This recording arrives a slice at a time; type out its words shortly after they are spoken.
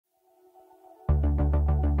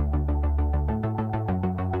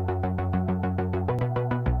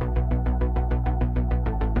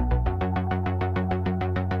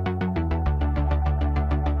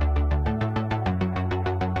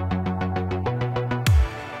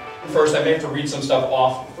first. I may have to read some stuff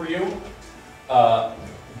off for you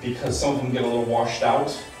because some of them get a little washed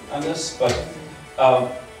out on this. But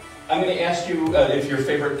I'm going to ask you if your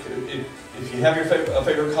favorite, if you have your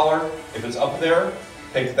favorite color, if it's up there,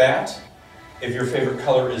 pick that. If your favorite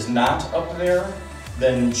color is not up there,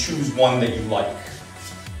 then choose one that you like.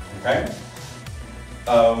 Okay?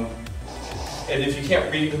 And if you can't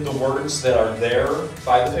read the words that are there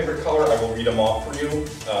by the favorite color, I will read them off for you.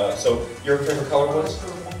 So your favorite color was?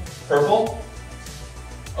 Purple?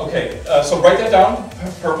 Okay, so write that down,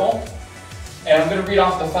 purple. And I'm going to read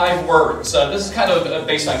off the 5 words. This is kind of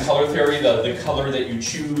based on color theory. The color that you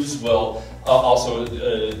choose will also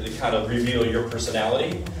kind of reveal your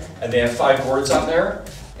personality. And they have 5 words on there.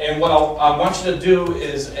 And what I want you to do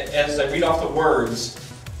is, as I read off the words,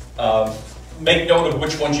 make note of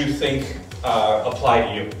which ones you think apply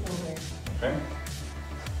to you. Okay?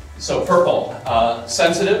 So purple,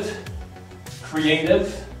 sensitive,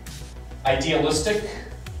 creative, idealistic,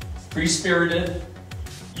 free-spirited,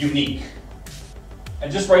 unique.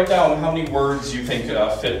 And just write down how many words you think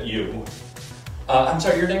fit you. I'm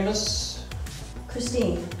sorry, your name is?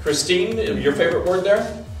 Christine. Christine, your favorite word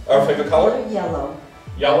there? Or favorite color? Yellow.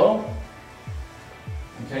 Yellow?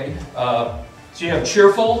 Okay. So you have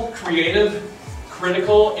cheerful, creative,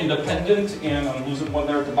 critical, independent, and I'm losing one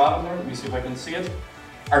there at the bottom there. Let me see if I can see it.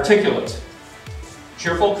 Articulate.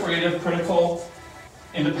 Cheerful, creative, critical,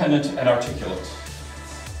 independent, and articulate.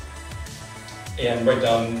 And write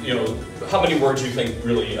down, you know, how many words you think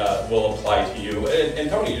really will apply to you. And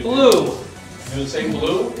Tony, blue. Do the same.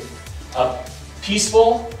 Blue.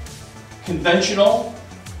 Peaceful, conventional,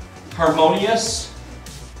 harmonious,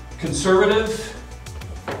 conservative,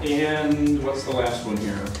 and what's the last one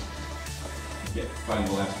here? Yeah, find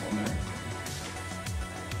the last one there.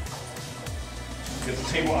 Get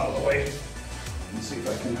the table out of the way. Let me see if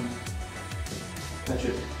I can touch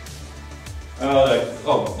it.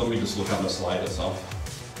 Let me just look on the slide itself.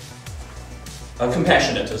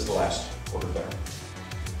 Compassionate is the last word there.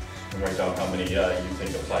 And write down how many you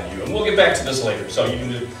think apply to you. And we'll get back to this later, so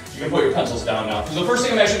you can put your pencils down now. Because the first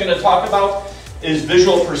thing I'm actually going to talk about is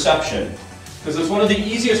visual perception. Because it's one of the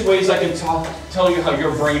easiest ways I can tell you how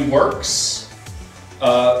your brain works.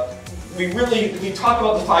 We talk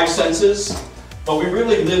about the 5 senses, but we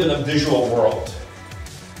really live in a visual world.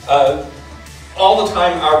 All the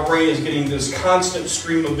time our brain is getting this constant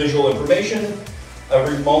stream of visual information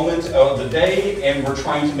every moment of the day, and we're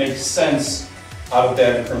trying to make sense out of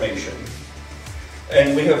that information.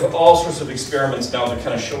 And we have all sorts of experiments now to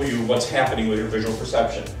kind of show you what's happening with your visual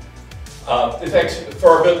perception. In fact, for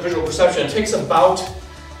our visual perception, it takes about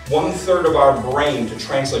 1/3 of our brain to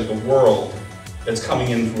translate the world that's coming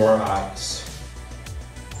in through our eyes.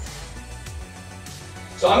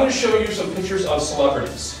 So I'm going to show you some pictures of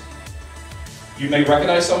celebrities. You may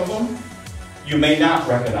recognize some of them. You may not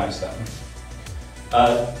recognize them.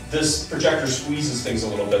 This projector squeezes things a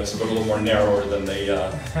little bit, so they're a little more narrower than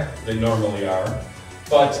they normally are.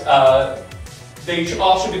 But they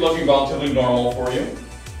all should be looking relatively normal for you.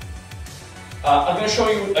 I'm going to show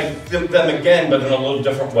you them again, but in a little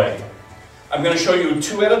different way. I'm going to show you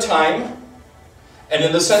 2 at a time, and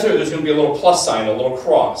in the center there's going to be a little plus sign, a little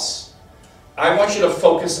cross. I want you to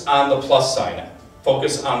focus on the plus sign.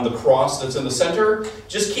 Focus on the cross that's in the center.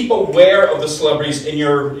 Just keep aware of the celebrities in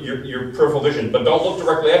your peripheral vision, but don't look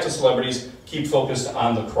directly at the celebrities. Keep focused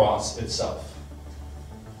on the cross itself.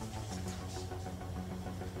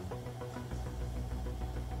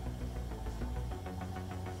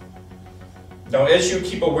 Now, as you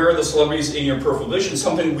keep aware of the celebrities in your peripheral vision,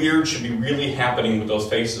 something weird should be really happening with those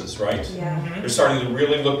faces, right? Yeah. They're starting to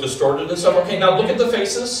really look distorted and stuff. Okay, now look at the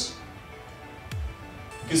faces.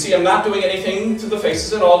 You see, I'm not doing anything to the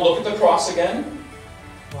faces at all. Look at the cross again.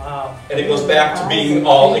 Wow. And it goes back to being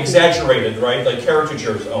all exaggerated, right? Like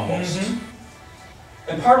caricatures almost.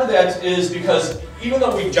 And part of that is because even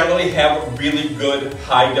though we generally have really good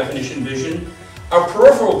high definition vision, our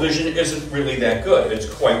peripheral vision isn't really that good. It's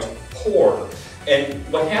quite poor. And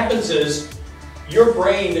what happens is your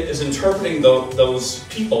brain is interpreting those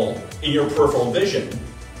people in your peripheral vision.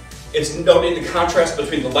 It's noting the contrast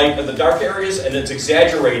between the light and the dark areas, and it's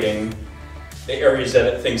exaggerating the areas that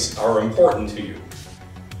it thinks are important to you.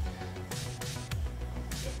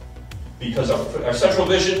 Because our central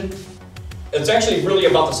vision, it's actually really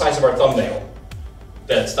about the size of our thumbnail.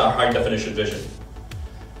 That's our high definition vision.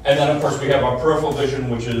 And then of course we have our peripheral vision,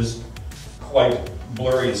 which is quite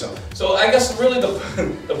blurry and so. So I guess really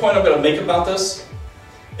the point I'm going to make about this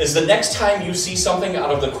is the next time you see something out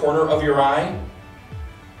of the corner of your eye,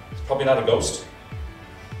 it's probably not a ghost.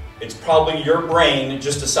 It's probably your brain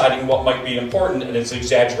just deciding what might be important, and it's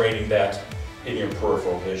exaggerating that in your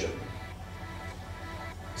peripheral vision.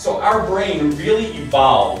 So our brain really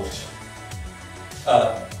evolved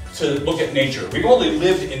to look at nature. We've only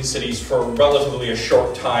lived in cities for relatively a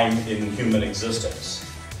short time in human existence.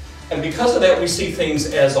 And because of that, we see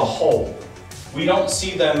things as a whole. We don't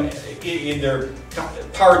see them in their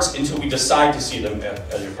parts until we decide to see them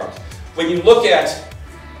as their parts. When you look at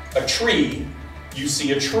a tree, you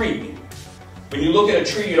see a tree. When you look at a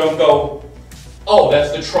tree, you don't go, oh,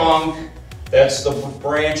 that's the trunk, that's the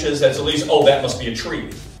branches, that's the leaves, oh, that must be a tree,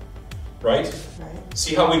 right?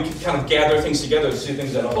 See how we can kind of gather things together to see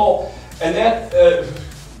things as a whole? And that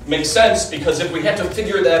makes sense, because if we had to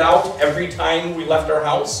figure that out every time we left our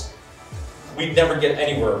house, we'd never get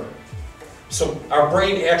anywhere. So our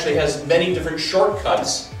brain actually has many different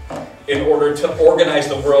shortcuts in order to organize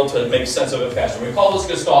the world to make sense of it faster. We call this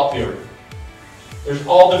Gestalt theory. There's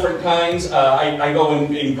all different kinds. I go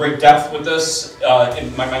in great depth with this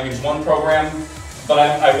in my Language 1 program, but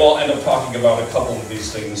I will end up talking about a couple of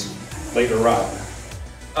these things later on.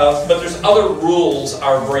 But there's other rules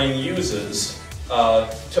our brain uses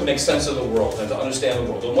to make sense of the world and to understand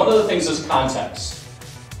the world. And one of the things is context.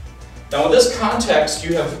 Now in this context,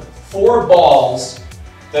 you have 4 balls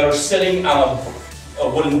that are sitting on a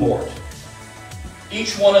wooden board.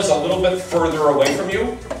 Each one is a little bit further away from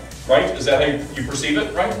you, right? Is that how you perceive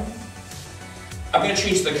it, right? I'm going to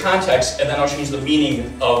change the context, and then I'll change the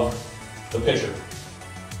meaning of the picture.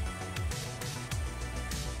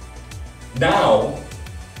 Now,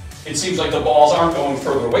 it seems like the balls aren't going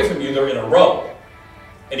further away from you, they're in a row.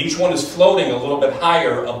 And each one is floating a little bit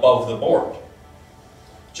higher above the board.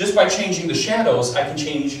 Just by changing the shadows, I can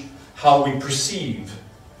change how we perceive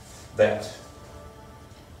that.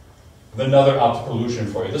 Another optical illusion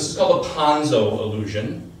for you. This is called a Ponzo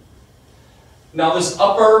illusion. Now this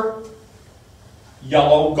upper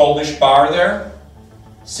yellow goldish bar there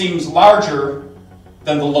seems larger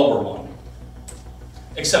than the lower one,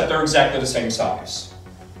 except they're exactly the same size.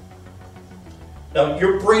 Now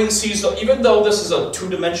your brain sees, even though this is a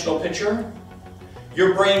two-dimensional picture,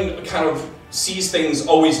 your brain kind of sees things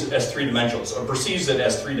always as 3 dimensions, or perceives it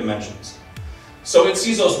as 3 dimensions. So it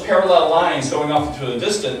sees those parallel lines going off into the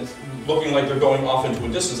distance, looking like they're going off into a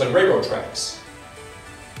distance, like railroad tracks.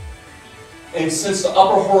 And since the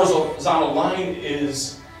upper horizontal line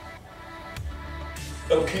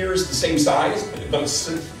appears the same size, but it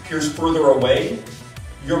appears further away,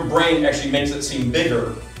 your brain actually makes it seem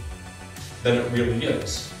bigger than it really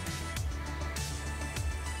is.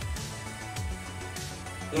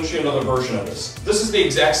 Let me show you another version of this. This is the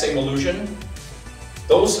exact same illusion.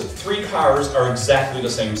 Those 3 cars are exactly the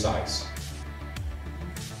same size.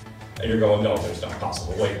 And you're going, no, there's no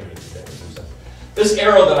possible way to do that. This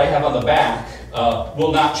arrow that I have on the back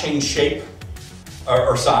will not change shape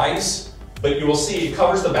or size, but you will see it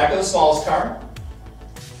covers the back of the smallest car,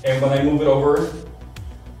 and when I move it over,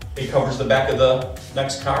 it covers the back of the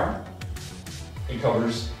next car. It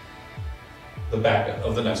covers the back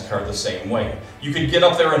of the next car the same way. You could get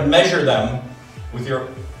up there and measure them with your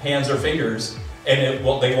hands or fingers, and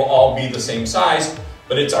they will all be the same size,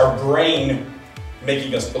 but it's our brain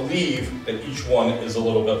making us believe that each one is a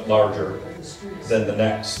little bit larger than the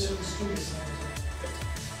next.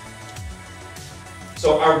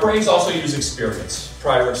 So our brains also use experience,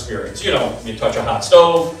 prior experience. You know, you touch a hot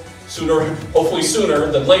stove, hopefully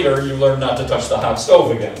sooner than later, you learn not to touch the hot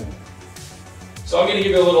stove again. So I'm going to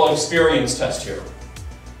give you a little experience test here.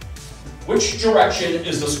 Which direction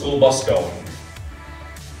is the school bus going?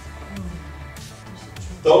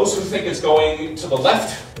 Those who think it's going to the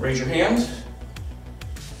left, raise your hand.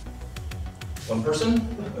 1 person.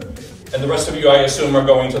 And the rest of you, I assume, are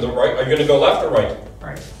going to the right. Are you going to go left or right?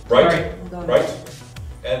 Right. Right? Right.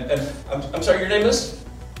 And I'm sorry, your name is?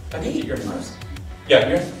 I didn't get your name. Marcy. Yeah,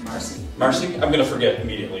 your Marcy. Marcy? I'm going to forget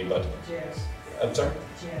immediately, but... Jazz. I'm sorry?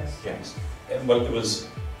 Jazz. Yes. And what it was?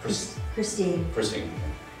 Christine. Christine.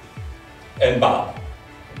 And Bob.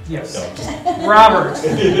 Yes. No. Robert.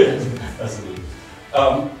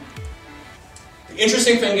 The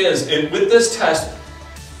interesting thing is, with this test,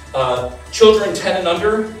 children 10 and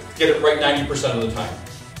under get it right 90% of the time.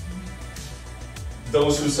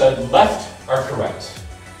 Those who said left are correct.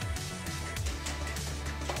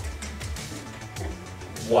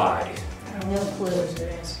 Why? I don't know clue.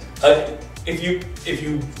 If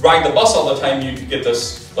you ride the bus all the time, you get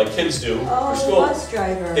this like kids do for school. Oh, bus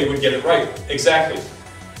driver. They would get it right. Exactly.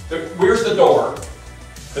 Where's the door?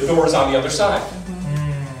 The door is on the other side.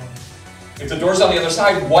 If the door's on the other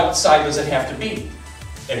side, what side does it have to be?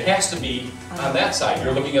 It has to be on that side.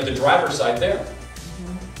 You're looking at the driver's side there.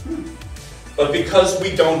 But because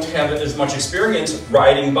we don't have as much experience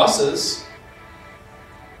riding buses,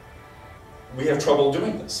 we have trouble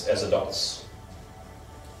doing this as adults.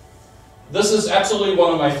 This is absolutely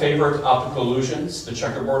one of my favorite optical illusions, the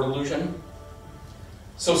checkerboard illusion.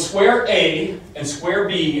 So square A and square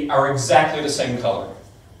B are exactly the same color.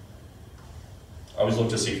 I always look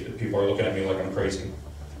to see if people are looking at me like I'm crazy.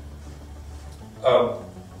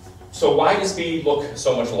 So why does B look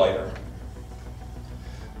so much lighter?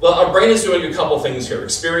 Well, our brain is doing a couple things here,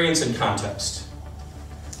 experience and context.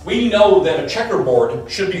 We know that a checkerboard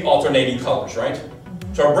should be alternating colors, right?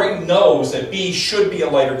 So our brain knows that B should be a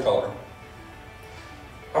lighter color.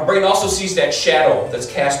 Our brain also sees that shadow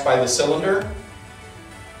that's cast by the cylinder,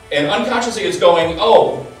 and unconsciously it's going,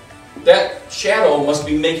 oh, that shadow must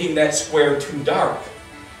be making that square too dark,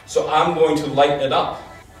 so I'm going to lighten it up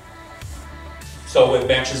so it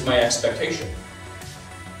matches my expectation.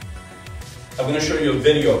 I'm going to show you a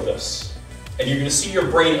video of this, and you're going to see your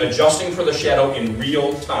brain adjusting for the shadow in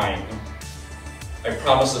real time. I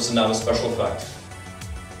promise this is not a special effect.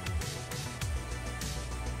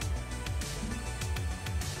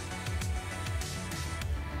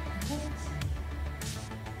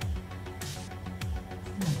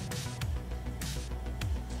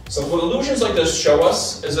 So what illusions like this show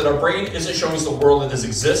us is that our brain isn't showing us the world that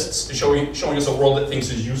exists, it's showing us a world that thinks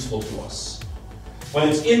is useful to us. When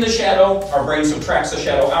it's in the shadow, our brain subtracts the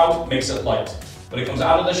shadow out, makes it light. When it comes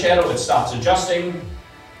out of the shadow, it stops adjusting,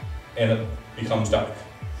 and it becomes dark.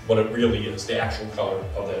 What it really is, the actual color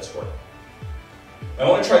of that square. I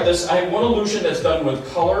want to try this. I have one illusion that's done with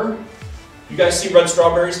color. You guys see red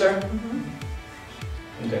strawberries there?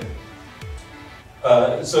 Mm-hmm. Okay.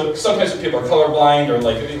 So sometimes when people are colorblind, or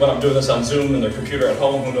like when I'm doing this on Zoom and their computer at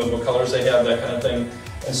home, who knows what colors they have, that kind of thing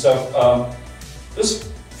and stuff. This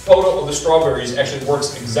photo of the strawberries actually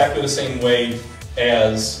works exactly the same way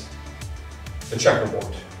as the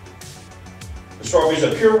checkerboard. The strawberries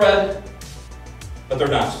are pure red, but they're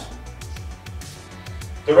not.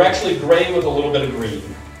 They're actually gray with a little bit of green.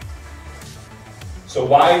 So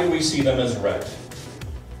why do we see them as red?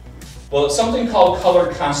 Well, it's something called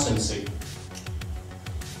color constancy.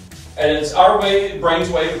 And it's our brain's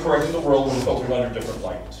way of correcting the world when filtered under different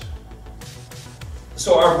light.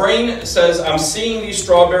 So our brain says, I'm seeing these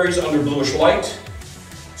strawberries under bluish light,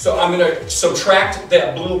 so I'm going to subtract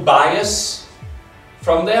that blue bias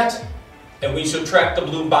from that, and we subtract the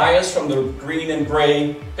blue bias from the green and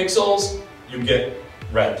gray pixels, you get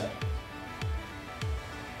red.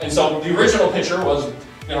 And so the original picture was,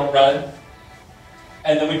 red,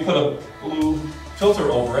 and then we put a blue filter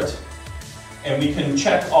over it, and we can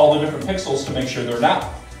check all the different pixels to make sure they're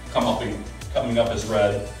not coming up as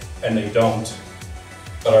red, and they don't.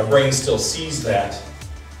 But our brain still sees that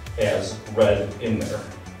as red in there.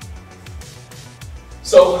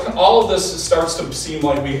 So all of this starts to seem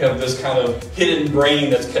like we have this kind of hidden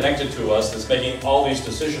brain that's connected to us, that's making all these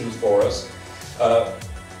decisions for us.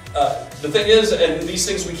 The thing is, and these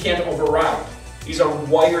things we can't override. These are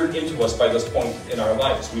wired into us by this point in our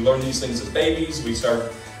lives. We learn these things as babies, we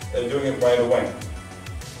start doing it right away.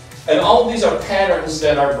 And all of these are patterns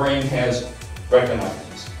that our brain has recognized.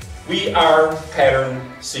 We are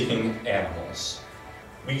pattern-seeking animals.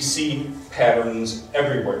 We see patterns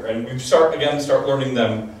everywhere, and we start learning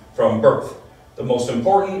them from birth. The most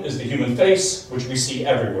important is the human face, which we see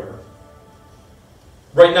everywhere.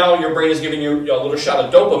 Right now, your brain is giving you a little shot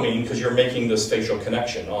of dopamine because you're making this facial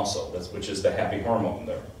connection also, which is the happy hormone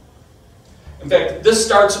there. In fact, this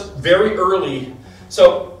starts very early.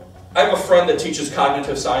 So I have a friend that teaches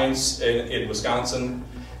cognitive science in Wisconsin,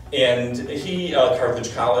 and he,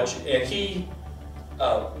 Carthage College, and he,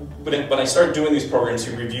 when I started doing these programs,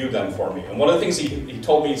 he reviewed them for me. And one of the things he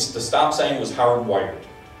told me to stop saying was hardwired.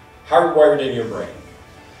 Hardwired in your brain.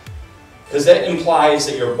 Because that implies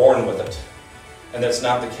that you're born with it. And that's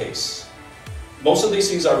not the case. Most of these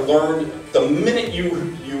things are learned the minute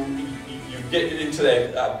you get into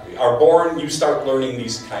that, are born, you start learning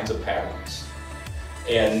these kinds of patterns.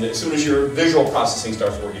 And as soon as your visual processing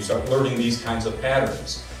starts working, you start learning these kinds of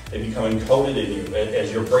patterns. They become encoded in you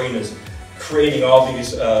as your brain is creating all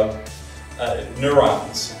these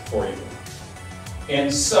neurons for you.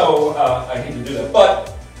 And so, I hate to do that,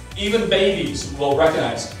 but even babies will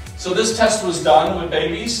recognize. So this test was done with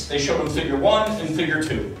babies. They showed them figure 1 and figure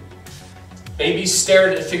 2. Babies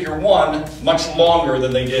stared at figure 1 much longer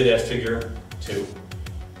than they did at figure 2.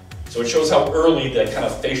 So it shows how early that kind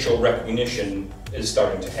of facial recognition is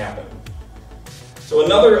starting to happen. So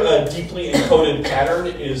another deeply encoded pattern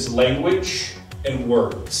is language and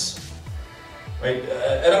words. Right?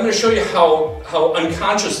 And I'm going to show you how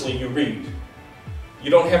unconsciously you read.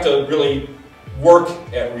 You don't have to really work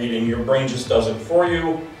at reading. Your brain just does it for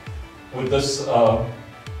you with this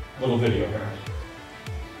little video here.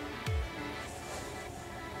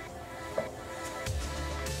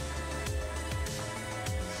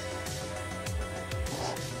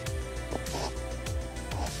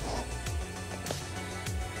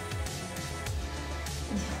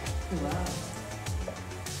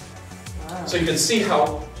 Wow. So you can see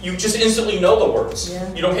how you just instantly know the words.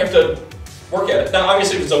 Yeah. You don't have to work at it. Now,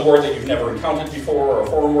 obviously, if it's a word that you've never encountered before, or a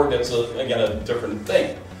foreign word, that's, again, a different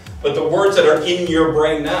thing. But the words that are in your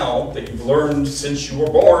brain now, that you've learned since you were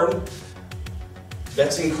born,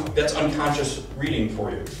 that's unconscious reading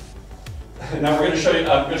for you. Now we're going to show you.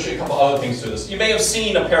 I'm going to show you a couple other things to this. You may have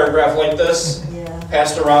seen a paragraph like this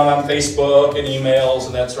passed around on Facebook and emails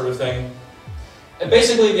and that sort of thing. And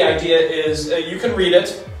basically, the idea is you can read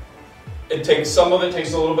it. Some of it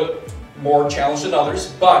takes a little bit more challenge than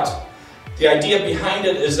others, but the idea behind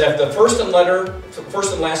it is that the first and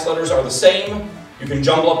last letters are the same. You can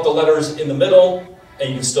jumble up the letters in the middle, and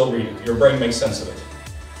you can still read it. Your brain makes sense of it.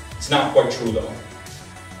 It's not quite true, though.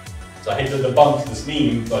 So I hate to debunk this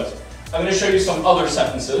meme, but I'm going to show you some other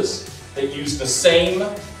sentences that use the same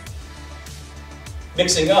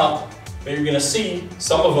mixing up, but you're going to see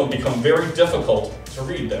some of them become very difficult to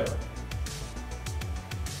read there.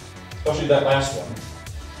 Especially that last one.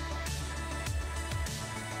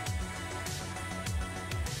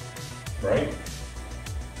 Right?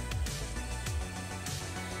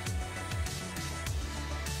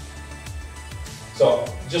 So,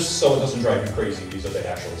 just so it doesn't drive you crazy, these are the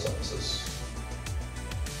actual sentences.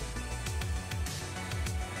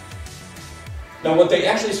 Now, what they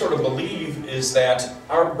actually sort of believe is that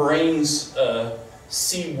our brains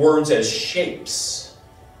see words as shapes,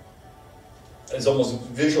 as almost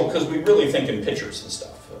visual, because we really think in pictures and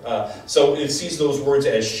stuff. So it sees those words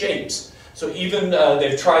as shapes. So even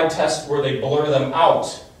they've tried tests where they blur them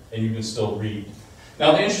out, and you can still read.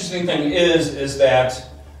 Now, the interesting thing is that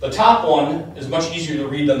the top one is much easier to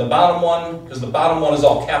read than the bottom one, because the bottom one is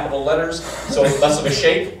all capital letters, so it's less of a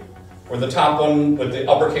shape. Where the top one, with the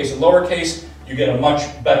uppercase and lowercase, you get a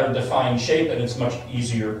much better defined shape, and it's much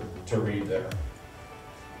easier to read there.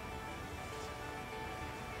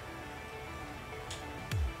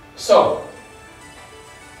 So,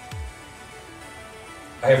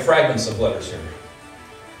 I have fragments of letters here.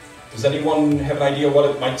 Does anyone have an idea what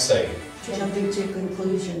it might say? Jumping to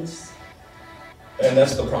conclusions. And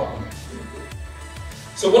that's the problem.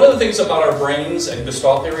 So one of the things about our brains and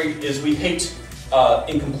Gestalt theory is we hate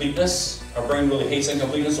incompleteness. Our brain really hates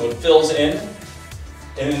incompleteness, so it fills in.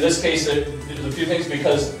 And in this case, there's a few things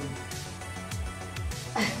because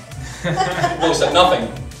it really said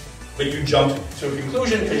nothing, but you jumped to a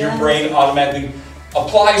conclusion because your brain automatically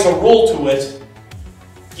applies a rule to it,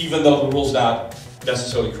 even though the rule's not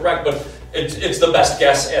necessarily correct, but it's the best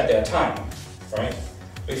guess at that time, right?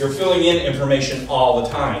 But you're filling in information all the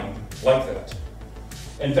time like that.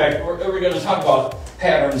 In fact, we're going to talk about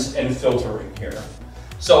patterns and filtering here.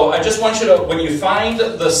 So I just want you to, when you find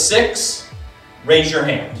the 6, raise your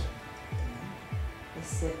hand. The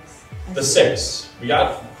 6. The 6. We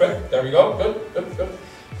got it? Quick. There we go. Good, good, good.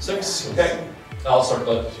 6. Okay. I'll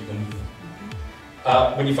circle it so you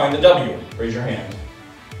can. When you find the W, raise your hand.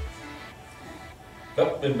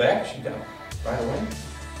 Up and back. She got it right away.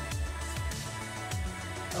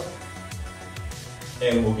 Oh.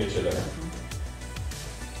 And we'll get you there.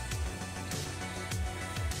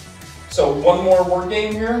 So one more word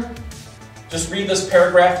game here. Just read this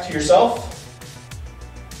paragraph to yourself.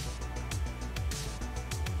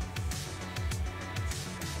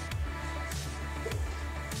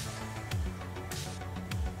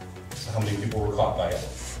 So how many people were caught by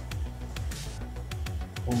it?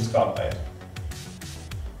 Who was caught by it?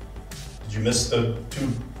 Did you miss the 2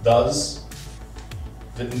 does?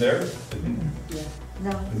 Didn't there? Didn't, Yeah.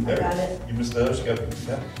 No, didn't I there? got it. You missed the others?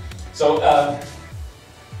 Yeah. So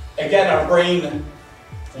again, our brain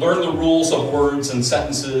learned the rules of words and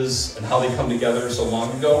sentences and how they come together so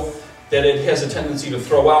long ago that it has a tendency to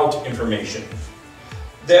throw out information.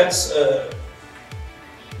 That's the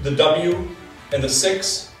W and the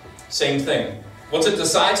 6, same thing. Once it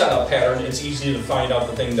decides on a pattern, it's easy to find out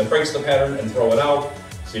the thing that breaks the pattern and throw it out,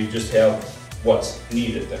 so you just have what's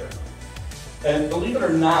needed there. And believe it or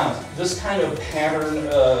not, this kind of pattern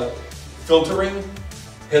filtering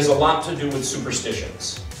has a lot to do with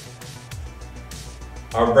superstitions.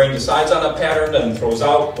 Our brain decides on a pattern and throws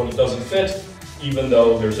out what it doesn't fit, even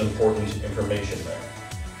though there's important information there.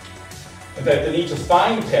 In fact, the need to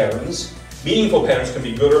find patterns, meaningful patterns, can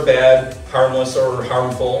be good or bad, harmless or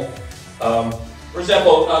harmful. For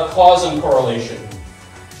example, cause and correlation.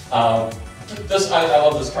 I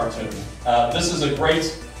love this cartoon. This is a great,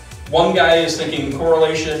 one guy is thinking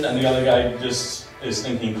correlation and the other guy just is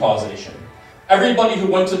thinking causation. Everybody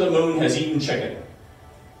who went to the moon has eaten chicken.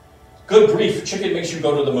 Good grief, chicken makes you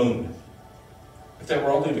go to the moon. If that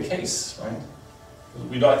were only the case, right?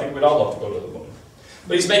 I think we'd all love to go to the moon.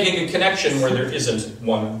 But he's making a connection where there isn't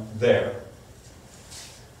one there.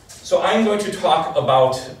 So I'm going to talk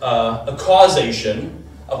about a causation,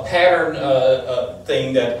 a pattern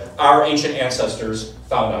thing that our ancient ancestors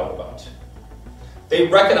found out about. They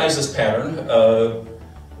recognized this pattern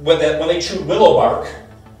when they chewed willow bark,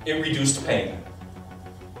 it reduced pain.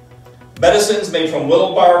 Medicines made from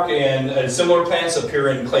willow bark and similar plants appear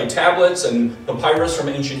in clay tablets and papyrus from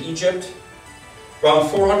ancient Egypt. Around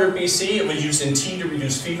 400 BC, it was used in tea to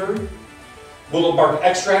reduce fever. Willow bark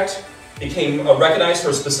extract became recognized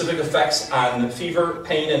for specific effects on fever,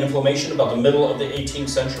 pain, and inflammation about the middle of the 18th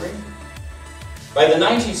century. By the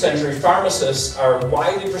 19th century, pharmacists are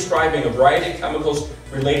widely prescribing a variety of chemicals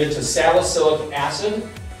related to salicylic acid,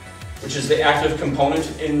 which is the active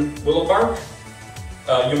component in willow bark.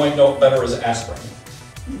 You might know it better as aspirin.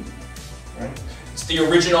 Right? It's the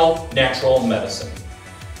original natural medicine.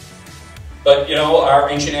 But you know,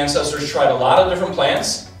 our ancient ancestors tried a lot of different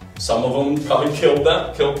plants. Some of them probably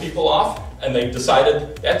killed people off, and they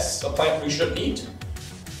decided that's a plant we shouldn't eat.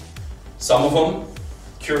 Some of them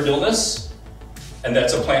cured illness, and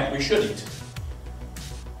that's a plant we should eat.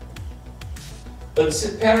 But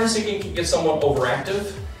pattern seeking can get somewhat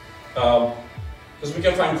overactive, because we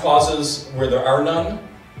can find causes where there are none,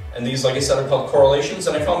 and these, like I said, are called correlations.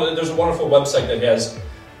 And I found that there's a wonderful website that has,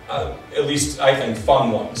 at least I think,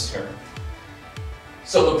 fun ones here.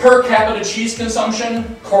 So the per capita cheese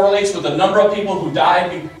consumption correlates with the number of people who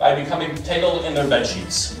died by becoming tangled in their bed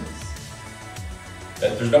sheets.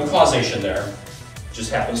 There's no causation there, it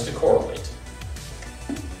just happens to correlate.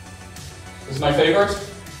 This is my favorite.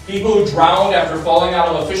 People who drowned after falling out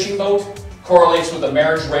of a fishing boat correlates with the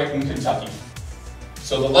marriage rate in Kentucky.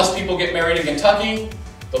 So the less people get married in Kentucky,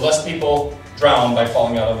 the less people drown by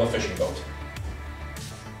falling out of a fishing boat.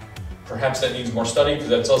 Perhaps that needs more study, because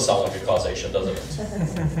that does sound like a causation, doesn't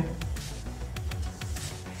it?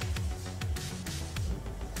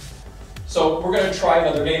 So we're going to try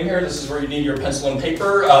another game here. This is where you need your pencil and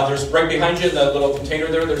paper. There's right behind you in that little container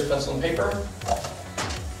there's pencil and paper.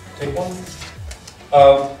 Take one.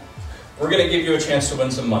 We're going to give you a chance to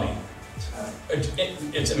win some money.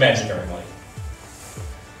 It's imaginary money.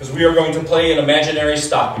 Because we are going to play an imaginary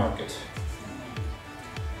stock market.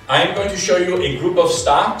 I am going to show you a group of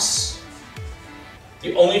stocks.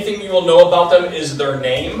 The only thing you will know about them is their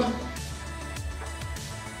name.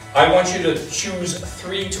 I want you to choose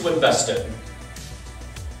 3 to invest in.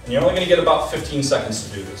 And you're only going to get about 15 seconds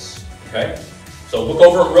to do this. Okay? So look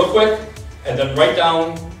over them real quick, and then write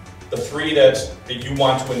down the 3 that you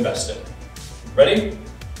want to invest in. Ready?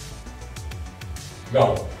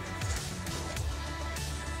 Go.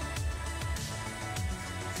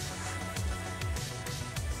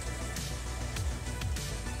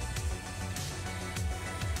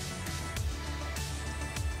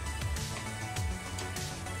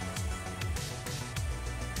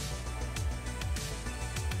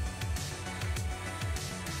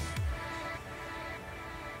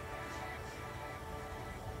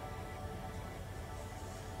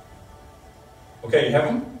 Okay, you have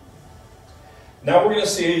them? Now we're going to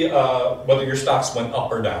see whether your stocks went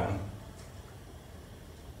up or down.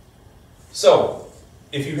 So,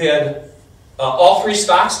 if you had all 3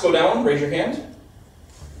 stocks go down, raise your hand.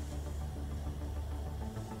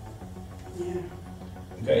 Yeah.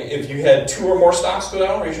 Okay, if you had 2 or more stocks go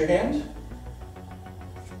down, raise your hand.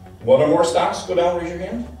 1 or more stocks go down, raise your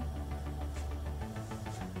hand.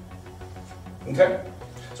 Okay,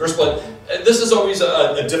 so we're split. This is always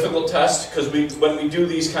a difficult test, because when we do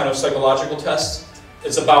these kind of psychological tests,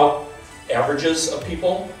 it's about averages of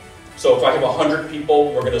people. So if I have 100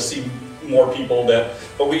 people, we're going to see more people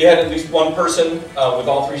but we had at least one person with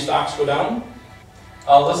all 3 stocks go down.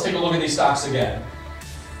 Let's take a look at these stocks again.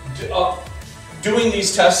 Doing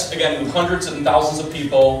these tests, again, with hundreds and thousands of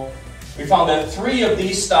people, we found that 3 of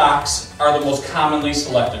these stocks are the most commonly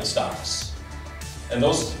selected stocks. And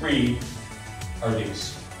those 3 are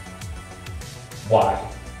these. Why?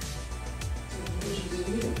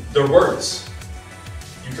 They're words.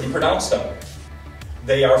 You can pronounce them.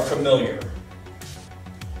 They are familiar.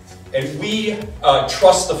 And we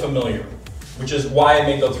trust the familiar, which is why I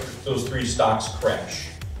made those 3 stocks crash.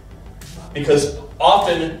 Because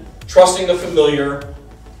often, trusting the familiar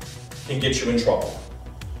can get you in trouble.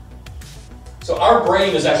 So our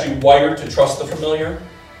brain is actually wired to trust the familiar.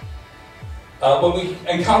 When we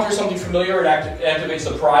encounter something familiar, it activates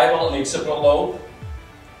the parietal and the occipital lobe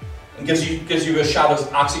and gives you a shot of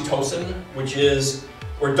oxytocin, which is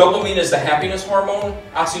where dopamine is the happiness hormone,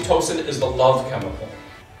 oxytocin is the love chemical.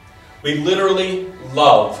 We literally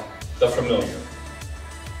love the familiar.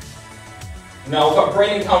 Now, if our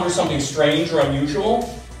brain encounters something strange or unusual,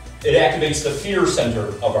 it activates the fear center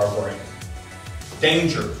of our brain.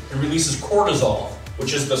 Danger. It releases cortisol,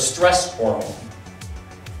 which is the stress hormone.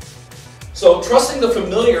 So trusting the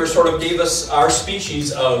familiar sort of gave us, our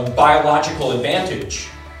species, a biological advantage.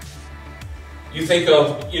 You think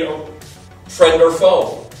of, friend or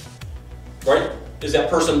foe, right? Is that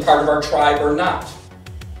person part of our tribe or not?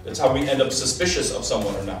 That's how we end up suspicious of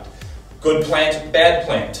someone or not. Good plant, bad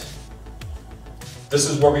plant. This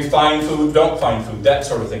is where we find food, don't find food, that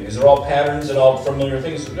sort of thing. These are all patterns and all familiar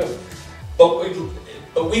things to do.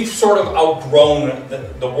 But we've sort of outgrown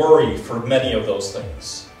the worry for many of those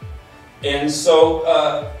things. And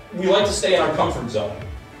so we like to stay in our comfort zone.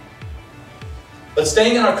 But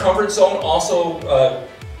staying in our comfort zone also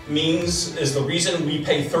is the reason we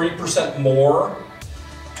pay 30% more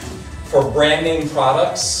for brand name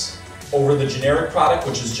products over the generic product,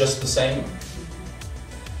 which is just the same.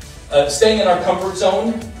 Staying in our comfort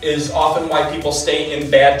zone is often why people stay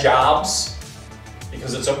in bad jobs,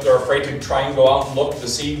 because they're afraid to try and go out and look to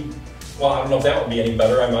see, well, I don't know if that would be any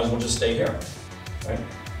better, I might as well just stay here. Right?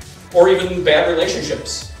 Or even bad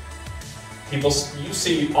relationships. People you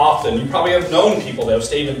see often, you probably have known people that have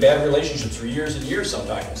stayed in bad relationships for years and years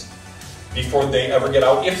sometimes, before they ever get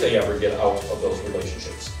out, if they ever get out of those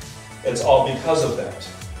relationships. It's all because of that.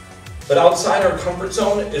 But outside our comfort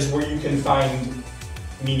zone is where you can find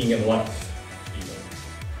meaning in life,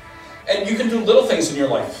 even. And you can do little things in your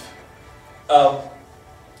life. I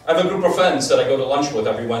have a group of friends that I go to lunch with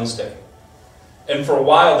every Wednesday. And for a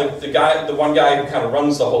while, the one guy who kind of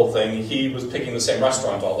runs the whole thing, he was picking the same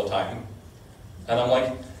restaurant all the time. And I'm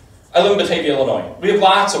like, I live in Batavia, Illinois. We have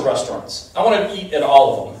lots of restaurants. I want to eat at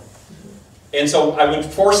all of them. And so I would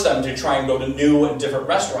force them to try and go to new and different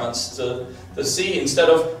restaurants to see, instead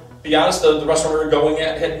of, be honest, the restaurant we were going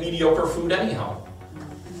at had mediocre food anyhow.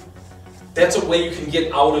 That's a way you can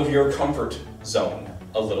get out of your comfort zone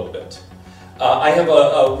a little bit. I have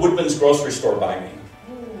a Woodman's grocery store by me.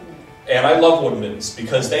 And I love Woodman's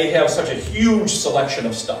because they have such a huge selection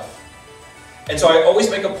of stuff. And so I always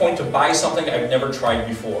make a point to buy something I've never tried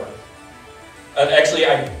before. Actually,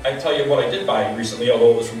 I tell you what I did buy recently,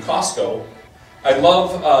 although it was from Costco. I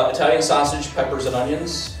love Italian sausage, peppers, and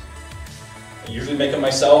onions. I usually make them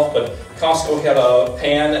myself, but Costco had a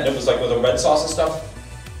pan and it was like with a red sauce and stuff.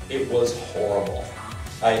 It was horrible.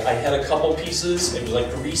 I had a couple pieces, it was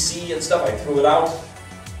like greasy and stuff, I threw it out.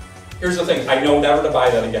 Here's the thing, I know never to buy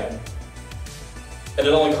that again. And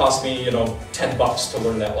it only cost me, $10 to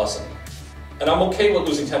learn that lesson. And I'm okay with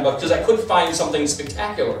losing $10 because I could find something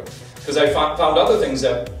spectacular. Because I found other things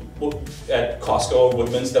at Costco,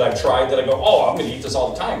 Woodman's, that I've tried that I go, oh, I'm going to eat this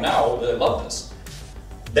all the time now, I love this.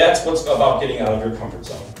 That's what's about getting out of your comfort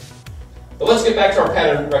zone. But let's get back to our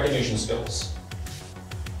pattern recognition skills.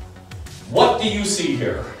 What do you see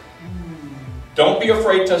here? Don't be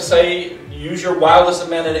afraid to say, use your wildest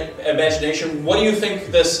imagination. What do you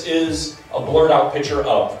think this is a blurred out picture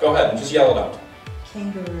of? Go ahead and just yell it out.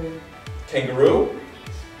 Kangaroo. Kangaroo?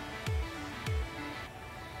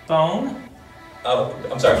 Bone?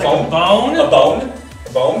 I'm sorry, Like phone? a bone? A bone?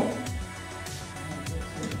 A bone?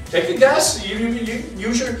 Take a guess. You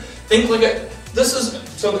use your, think like a,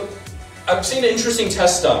 I've seen an interesting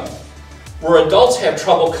test done where adults have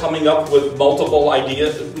trouble coming up with multiple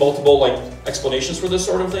explanations for this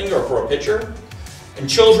sort of thing or for a picture, and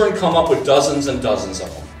children come up with dozens and dozens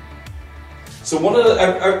of them. So one of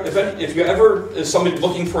the, if somebody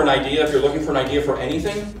looking for an idea, if you're looking for an idea for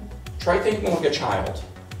anything, try thinking like a child.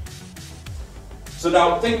 So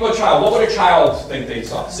now think of a child. What would a child think they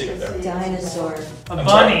see up there? Dinosaur. A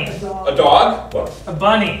bunny. A dog? What? A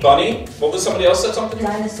bunny. Bunny? What was somebody else said something?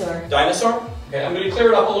 Dinosaur. Dinosaur? Okay, I'm going to clear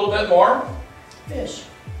it up a little bit more. Fish.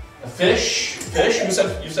 A fish? Fish? You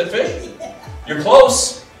said fish? You're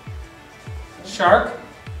close. Shark.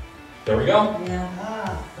 There we go.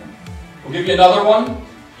 Yeah. We'll give you another one.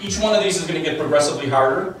 Each one of these is going to get progressively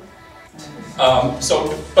harder.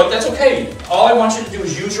 But that's okay. All I want you to do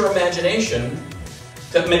is use your imagination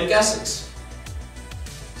to make guesses.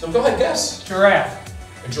 So go ahead, guess. Giraffe.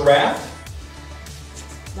 A giraffe.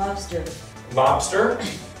 Lobster. Lobster.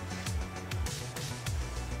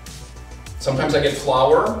 Sometimes I get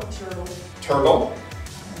flower. Turtle. Turtle.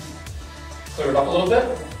 Clear it up a little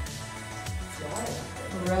bit.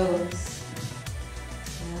 Rose.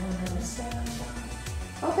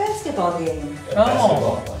 Oh, basketball game.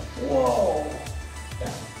 Basketball. Whoa.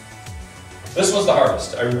 Yeah. This was the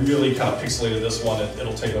hardest. I really kind of pixelated this one.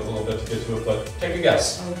 It'll take a little bit to get to it, but take a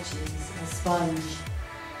guess. Oh, jeez. A sponge.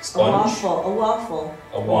 Sponge. A waffle. A waffle.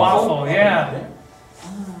 A waffle. Waffle, yeah.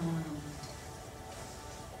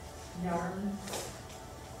 Yarn.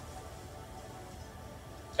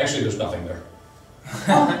 Actually, there's nothing there.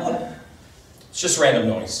 It's just random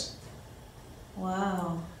noise.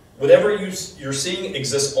 Wow. Whatever you're seeing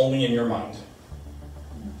exists only in your mind.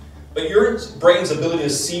 But your brain's ability to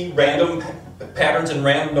see random patterns and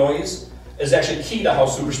random noise is actually key to how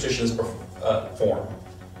superstitions form.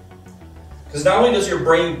 Because not only does your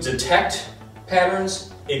brain detect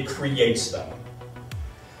patterns, it creates them.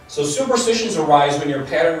 So superstitions arise when your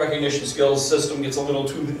pattern recognition skills system gets a little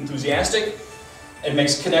too enthusiastic and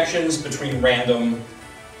makes connections between random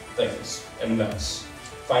things and events,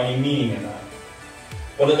 finding meaning in that.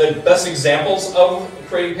 One of the best examples of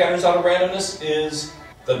creating patterns out of randomness is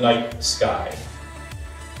the night sky.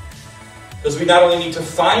 Because we not only need to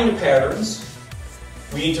find patterns,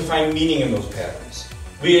 we need to find meaning in those patterns.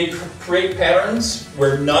 We create patterns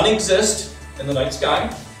where none exist in the night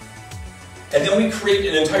sky, and then we create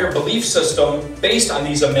an entire belief system based on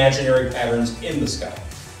these imaginary patterns in the sky.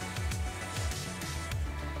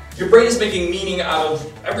 Your brain is making meaning out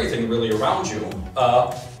of everything really around you.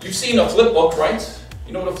 You've seen a flip book, right?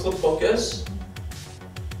 You know what a flip book is?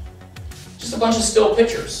 Just a bunch of still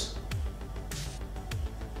pictures.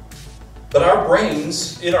 But our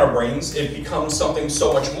brains, in our brains, it becomes something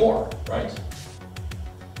so much more, right?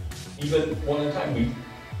 Even one at a time, we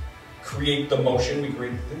create the motion, we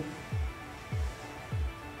create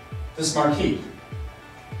this marquee.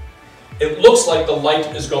 It looks like the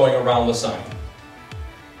light is going around the sign,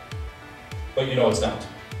 but you know it's not.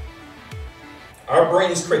 Our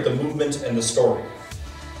brains create the movement and the story.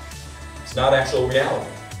 It's not actual reality.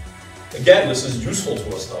 Again, this is useful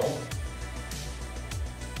to us though.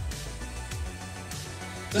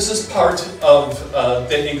 This is part of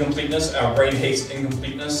the incompleteness. Our brain hates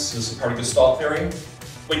incompleteness. This is part of Gestalt theory.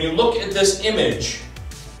 When you look at this image,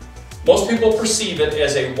 most people perceive it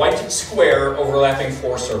as a white square overlapping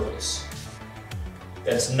 4 circles.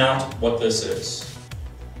 That's not what this is.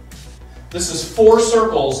 This is 4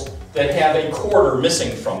 circles that have a quarter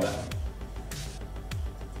missing from them.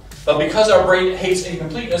 But because our brain hates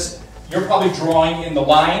incompleteness, you're probably drawing in the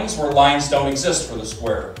lines where lines don't exist for the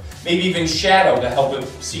square. Maybe even shadow to help it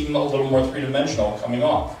seem a little more three-dimensional coming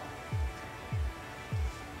off.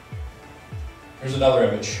 Here's another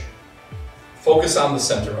image. Focus on the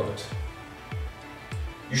center of it.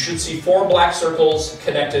 You should see 4 black circles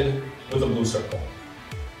connected with a blue circle.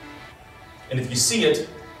 And if you see it,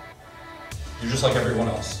 you're just like everyone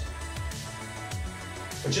else.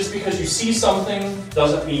 But just because you see something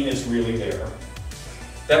doesn't mean it's really there.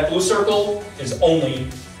 That blue circle is only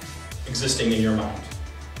existing in your mind.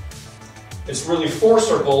 It's really 4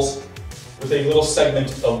 circles with a little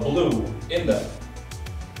segment of blue in them.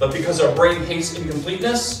 But because our brain hates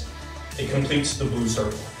incompleteness, it completes the blue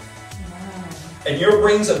circle. Wow. And your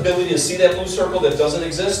brain's ability to see that blue circle that doesn't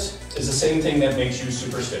exist is the same thing that makes you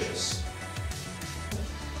superstitious.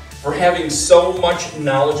 For having so much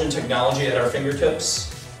knowledge and technology at our fingertips,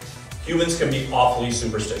 humans can be awfully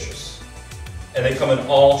superstitious. And they come in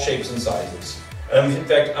all shapes and sizes. And in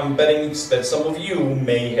fact, I'm betting that some of you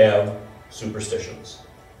may have superstitions.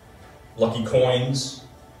 Lucky coins,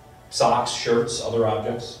 socks, shirts, other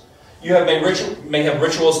objects. You may have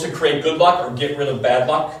rituals to create good luck or get rid of bad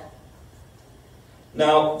luck.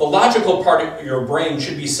 Now, the logical part of your brain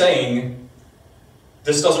should be saying,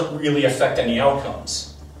 this doesn't really affect any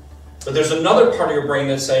outcomes. But there's another part of your brain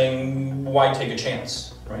that's saying, why take a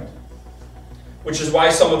chance, right? Which is why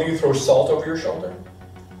some of you throw salt over your shoulder,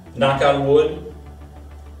 knock on wood,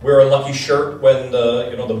 wear a lucky shirt when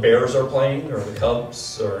the Bears are playing, or the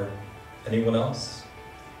Cubs, or anyone else.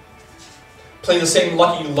 Play the same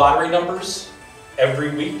lucky lottery numbers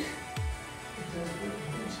every week.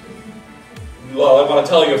 Well, I want to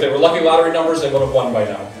tell you, if they were lucky lottery numbers, they would have won by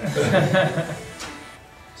now.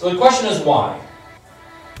 So the question is why?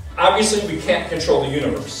 Obviously, we can't control the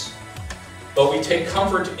universe, but we take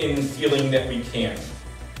comfort in feeling that we can.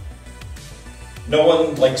 No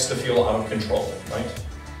one likes to feel out of control, right?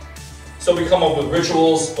 So we come up with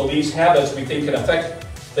rituals, beliefs, habits we think can affect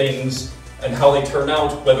things and how they turn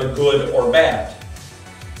out, whether good or bad.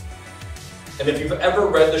 And if you've ever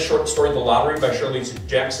read the short story The Lottery by Shirley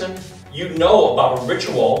Jackson, you know about a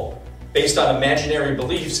ritual based on imaginary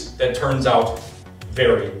beliefs that turns out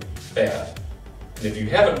very bad. And if you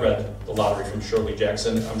haven't read The Lottery from Shirley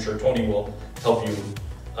Jackson, I'm sure Tony will help you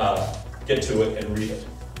get to it and read it.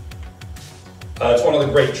 It's one of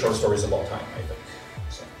the great short stories of all time, I think.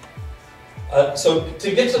 So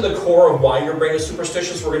to get to the core of why your brain is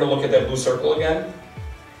superstitious, we're going to look at that blue circle again.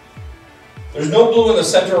 There's no blue in the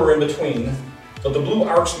center or in between, but the blue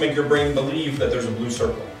arcs make your brain believe that there's a blue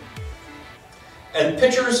circle. And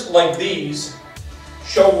pictures like these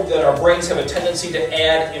show that our brains have a tendency to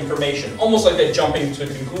add information, almost like that jumping to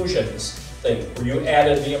conclusions thing, where you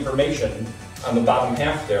added the information on the bottom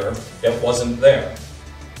half there that wasn't there.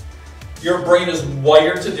 Your brain is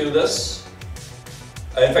wired to do this.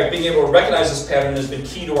 In fact, being able to recognize this pattern has been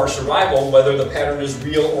key to our survival, whether the pattern is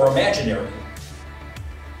real or imaginary.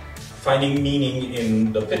 Finding meaning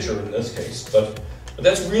in the picture in this case, but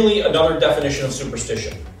that's really another definition of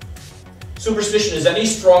superstition. Superstition is any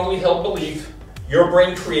strongly held belief your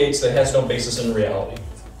brain creates that has no basis in reality.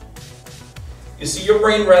 You see, your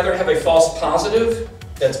brain rather have a false positive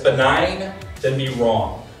that's benign than be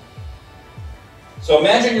wrong. So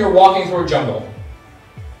imagine you're walking through a jungle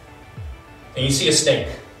and you see a snake,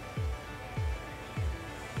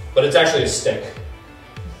 but it's actually a stick.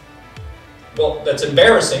 Well, that's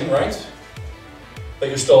embarrassing, right? But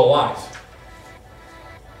you're still alive.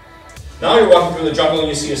 Now you're walking through the jungle and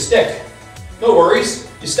you see a stick. No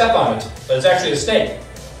worries, you step on it, but it's actually a snake,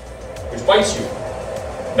 which bites you.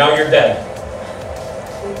 Now you're dead.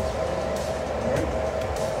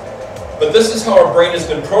 But this is how our brain has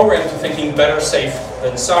been programmed to thinking better safe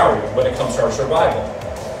than sorry when it comes to our survival.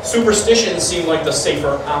 Superstitions seem like the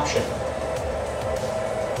safer option.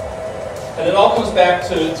 And it all comes back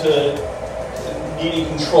to needing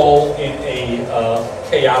control in a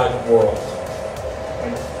chaotic world.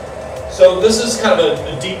 So this is kind of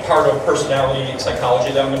a deep part of personality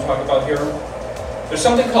psychology that I'm going to talk about here. There's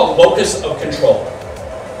something called locus of control.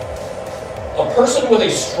 A person with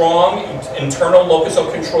a strong internal locus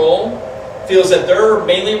of control feels that they're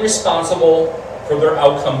mainly responsible for their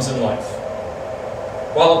outcomes in life,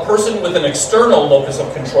 while a person with an external locus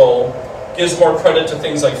of control gives more credit to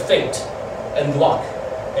things like fate and luck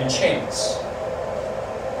and chance.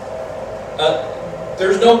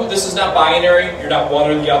 This is not binary, you're not one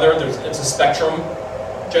or the other, it's a spectrum,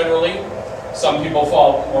 generally. Some people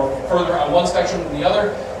fall more further on one spectrum than the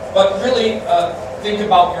other, but really think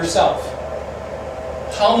about yourself.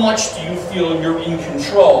 How much do you feel you're in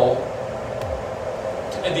control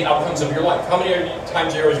in the outcomes of your life? How many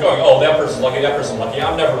times are you always going, oh, that person's lucky,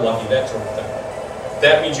 I'm never lucky, that sort of thing.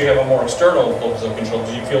 That means you have a more external locus of control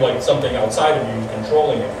because you feel like something outside of you is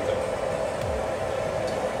controlling everything.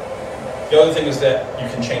 The other thing is that you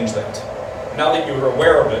can change that. Now that you're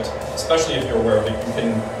aware of it, especially if you're aware of it, you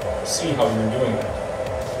can see how you're doing that.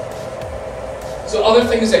 So other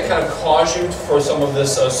things that kind of cause you for some of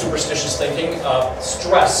this superstitious thinking,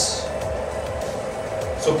 stress.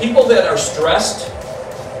 So people that are stressed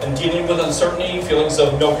and dealing with uncertainty, feelings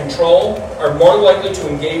of no control, are more likely to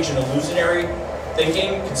engage in illusionary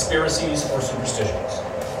thinking, conspiracies, or superstitions.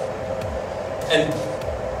 And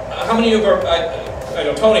how many of our, I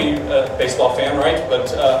know Tony, baseball fan, right? But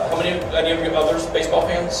how many, any of you others baseball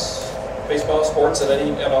fans? Baseball, sports,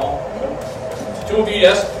 at all? No? 2 of you,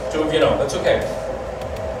 yes. 2 of you, no. That's okay.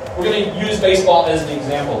 We're going to use baseball as the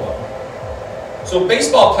example, though. So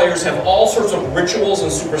baseball players have all sorts of rituals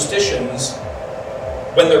and superstitions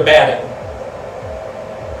when they're batting.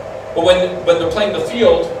 But when they're playing the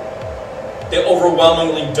field, they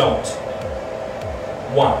overwhelmingly don't.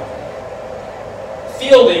 Why?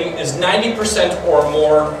 Fielding is 90% or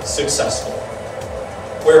more successful.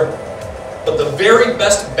 But the very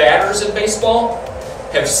best batters in baseball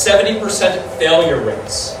have 70% failure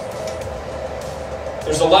rates.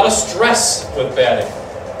 There's a lot of stress with batting.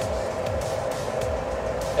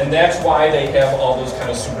 And that's why they have all those kind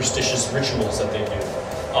of superstitious rituals that they do,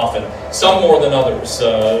 often. Some more than others.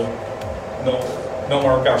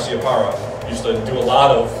 Nomar Garciaparra used to do a lot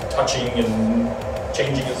of touching and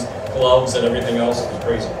changing his gloves and everything else. It was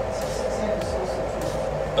crazy. Sammy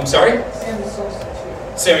Sosa. I'm sorry? Sammy Sosa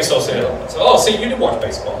too. Sammy Sosa. Oh, see, you did watch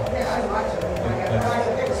baseball. Yeah, I watch it. I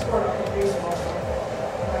can pick a sport up in baseball.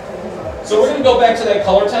 So we're going to go back to that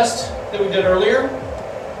color test that we did earlier.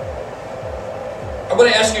 I'm going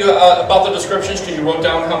to ask you about the descriptions because you wrote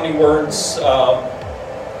down how many words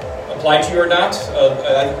apply to you or not.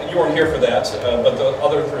 You weren't here for that, but the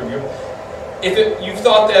other 3 of you. If you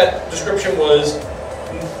thought that description was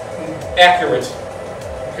accurate,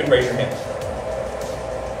 you can raise your hand.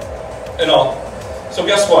 And all. So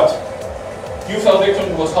guess what? You fell victim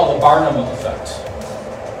to what's called the Barnum effect.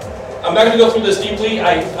 I'm not going to go through this deeply.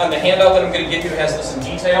 On the handout that I'm going to give you has this in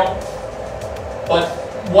detail. But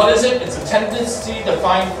what is it? It's a tendency to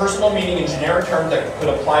find personal meaning in generic terms that could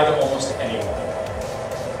apply to almost anyone.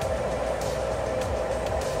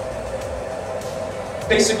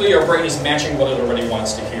 Basically, our brain is matching what it already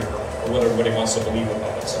wants to hear, or what it already wants to believe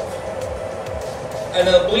about itself. And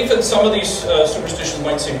the belief in some of these superstitions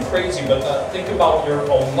might seem crazy, but think about your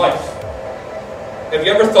own life. Have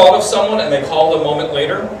you ever thought of someone and they called a moment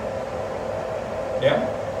later? Yeah?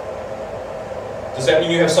 Does that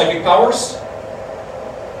mean you have psychic powers?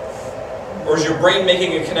 Or is your brain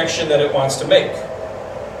making a connection that it wants to make?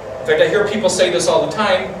 In fact, I hear people say this all the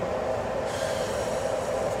time.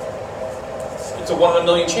 a 1 in a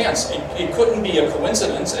million chance. It couldn't be a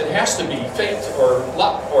coincidence. It has to be fate or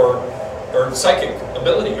luck or psychic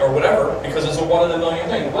ability or whatever, because it's a 1 in a million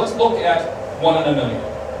thing. Let's look at 1 in a million.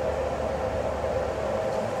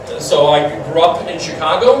 So I grew up in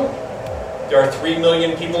Chicago. There are 3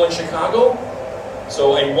 million people in Chicago.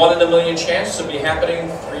 So a 1 in a million chance to be happening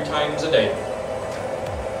 3 times a day.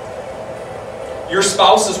 Your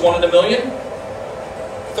spouse is 1 in a million.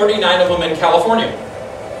 39 of them in California.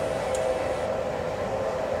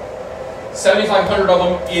 7,500 of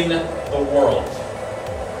them in the world.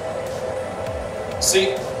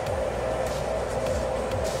 See,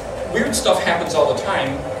 weird stuff happens all the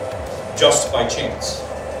time just by chance.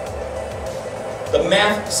 The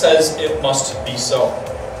math says it must be so.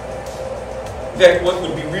 In fact, what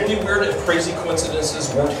would be really weird if crazy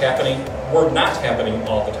coincidences were not happening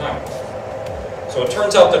all the time. So it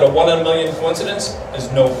turns out that a 1 in a million coincidence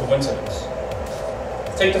is no coincidence.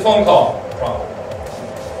 Take the phone call problem.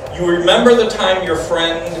 You remember the time your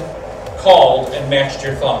friend called and matched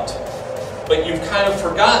your thought, but you've kind of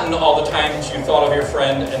forgotten all the times you thought of your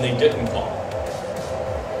friend and they didn't call.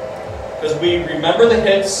 Because we remember the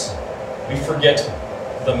hits, we forget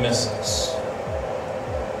the misses.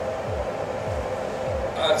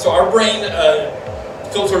 So our brain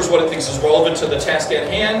filters what it thinks is relevant to the task at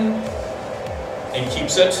hand and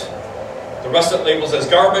keeps it. The rest it labels as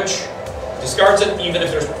garbage, discards it even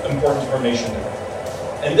if there's important information there.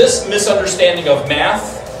 And this misunderstanding of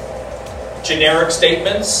math, generic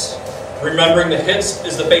statements, remembering the hits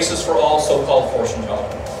is the basis for all so-called fortune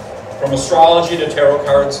telling. From astrology to tarot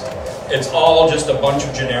cards, it's all just a bunch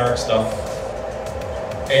of generic stuff.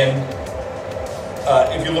 And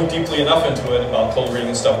if you look deeply enough into it about cold reading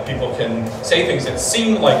and stuff, people can say things that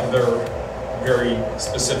seem like they're very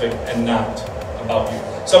specific and not about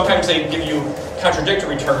you. Sometimes they give you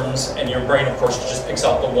contradictory terms, and your brain, of course, just picks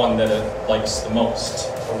out the one that it likes the most,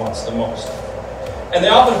 or wants the most. And they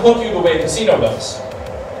often hook you the way a casino does.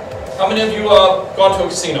 How many of you gone to a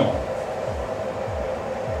casino?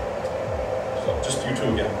 So just you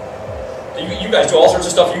two again. You guys do all sorts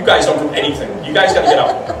of stuff. You guys don't do anything. You guys got to get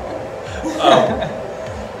out.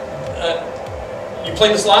 You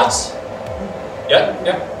play the slots? Yeah?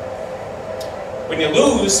 Yeah. When you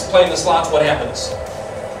lose playing the slots, what happens?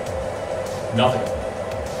 Nothing.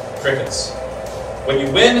 Crickets. When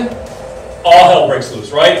you win, all hell breaks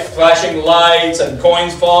loose, right? Flashing lights and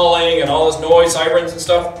coins falling and all this noise, sirens and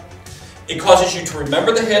stuff. It causes you to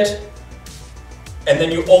remember the hit, and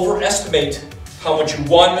then you overestimate how much you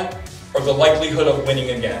won or the likelihood of winning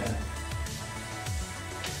again.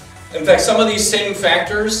 In fact, some of these same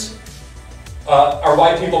factors are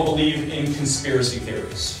why people believe in conspiracy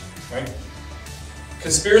theories, right?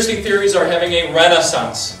 Conspiracy theories are having a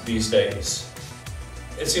renaissance these days.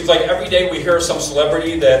 It seems like every day we hear some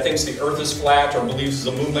celebrity that thinks the earth is flat or believes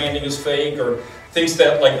the moon landing is fake or thinks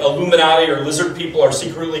that like Illuminati or lizard people are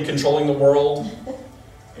secretly controlling the world.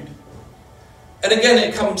 And again,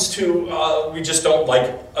 it comes to we just don't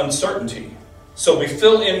like uncertainty. So we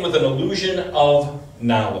fill in with an illusion of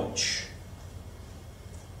knowledge.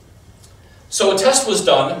 So a test was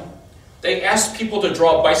done. They asked people to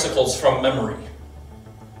draw bicycles from memory.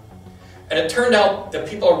 And it turned out that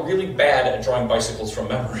people are really bad at drawing bicycles from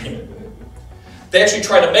memory. They actually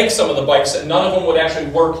tried to make some of the bikes, and none of them would actually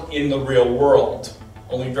work in the real world.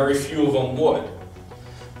 Only very few of them would.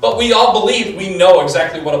 But we all believe we know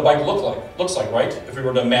exactly what a bike looks like, right? If we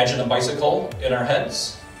were to imagine a bicycle in our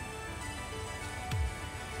heads.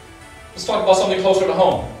 Let's talk about something closer to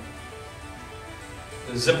home.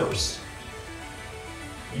 The zippers.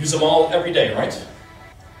 Use them all every day, right?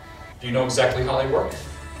 Do you know exactly how they work?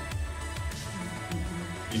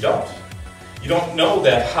 You don't. You don't know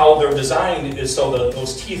that how they're designed is so that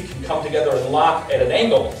those teeth can come together and lock at an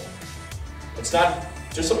angle. It's not,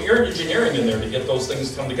 there's some weird engineering in there to get those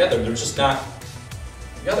things to come together. They're just not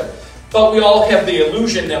together. But we all have the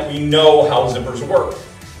illusion that we know how zippers work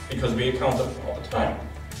because we account them all the time.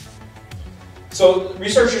 So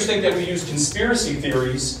researchers think that we use conspiracy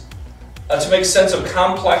theories to make sense of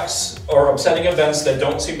complex or upsetting events that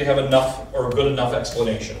don't seem to have enough or a good enough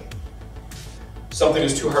explanation. Something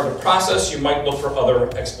is too hard to process, you might look for other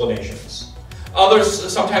explanations.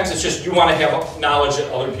 Others, sometimes it's just you want to have knowledge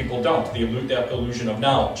that other people don't, that illusion of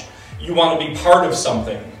knowledge. You want to be part of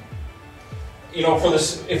something. You know,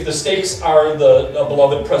 if the stakes are the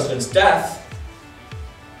beloved president's death,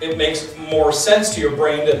 it makes more sense to your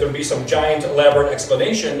brain that there be some giant elaborate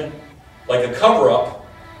explanation, like a cover-up,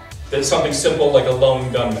 than something simple like a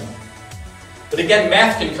lone gunman. But again,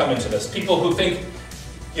 math can come into this. People who think,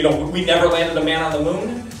 you know, we never landed a man on the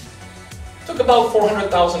moon. It took about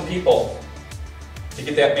 400,000 people to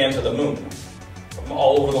get that man to the moon. from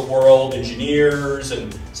all over the world, engineers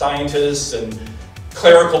and scientists and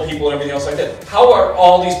clerical people and everything else like that. How are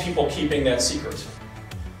all these people keeping that secret?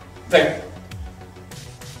 In fact,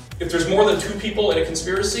 if there's more than 2 people in a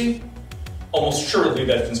conspiracy, almost surely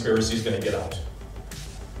that conspiracy is going to get out.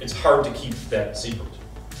 It's hard to keep that secret.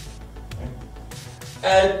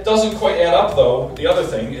 And it doesn't quite add up, though. The other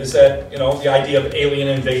thing is that, you know, the idea of alien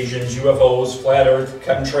invasions, UFOs, flat Earth,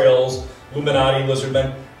 chemtrails, Illuminati,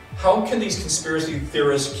 lizardmen. How can these conspiracy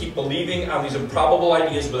theorists keep believing on these improbable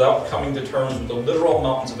ideas without coming to terms with the literal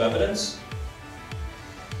mountains of evidence?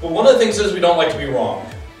 Well, one of the things is we don't like to be wrong.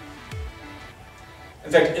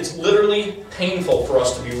 In fact, it's literally painful for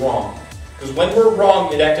us to be wrong. Because when we're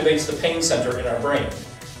wrong, it activates the pain center in our brain.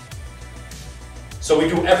 So we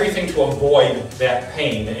do everything to avoid that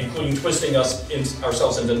pain, including twisting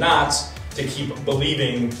ourselves into knots to keep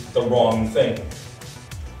believing the wrong thing.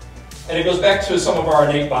 And it goes back to some of our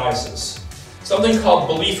innate biases. Something called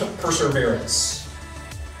belief perseverance.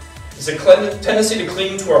 It's a tendency to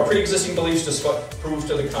cling to our pre-existing beliefs to prove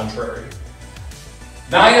to the contrary.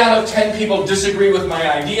 9 out of 10 people disagree with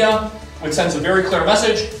my idea, which sends a very clear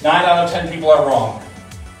message. 9 out of 10 people are wrong.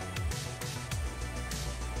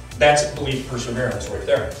 That's belief perseverance right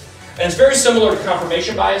there. And it's very similar to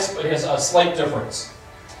confirmation bias, but it has a slight difference.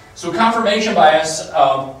 So confirmation bias,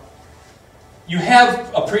 you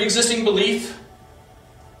have a pre-existing belief,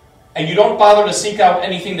 and you don't bother to seek out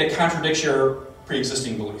anything that contradicts your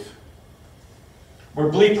pre-existing belief. Where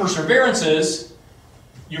belief perseverance is,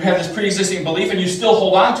 you have this pre-existing belief and you still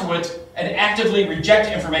hold on to it and actively reject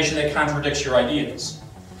information that contradicts your ideas.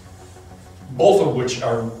 Both of which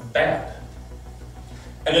are bad.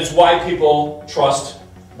 And it's why people trust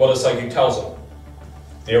what a psychic tells them.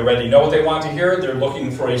 They already know what they want to hear. They're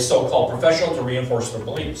looking for a so-called professional to reinforce their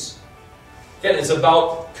beliefs. Again, it's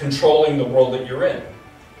about controlling the world that you're in.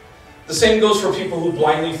 The same goes for people who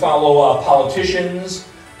blindly follow politicians,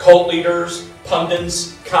 cult leaders,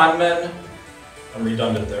 pundits, con men. I'm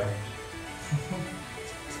redundant there.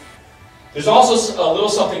 There's also a little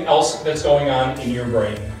something else that's going on in your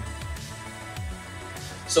brain.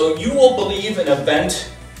 So you will believe an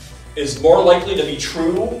event is more likely to be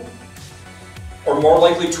true or more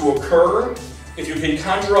likely to occur if you can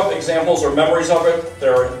conjure up examples or memories of it that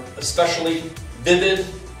are especially vivid,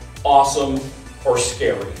 awesome, or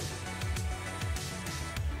scary.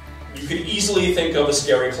 You could easily think of a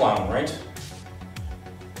scary clown, right?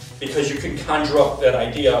 Because you can conjure up that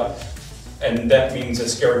idea, and that means that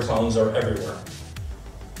scary clowns are everywhere.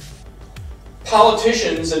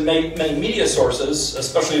 Politicians and many media sources,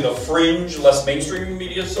 especially the fringe, less mainstream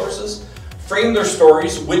media sources, frame their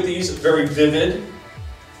stories with these very vivid,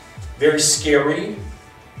 very scary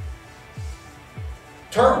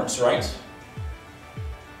terms, right?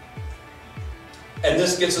 And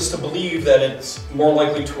this gets us to believe that it's more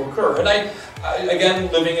likely to occur. And I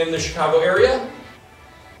again, living in the Chicago area,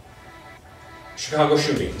 Chicago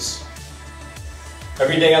shootings.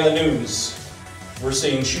 Every day on the news, we're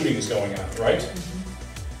seeing shootings going on, right?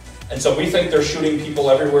 And so we think they're shooting people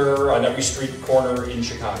everywhere on every street corner in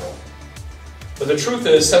Chicago. But the truth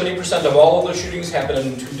is, 70% of all of those shootings happen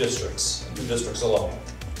in 2 districts alone.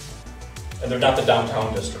 And they're not the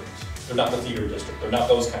downtown district. They're not the theater district. They're not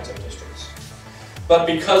those kinds of districts. But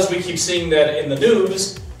because we keep seeing that in the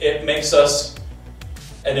news, it makes us,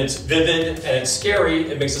 and it's vivid and it's scary,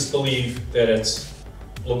 it makes us believe that it's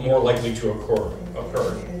more likely to occur.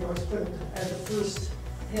 And it was put as the first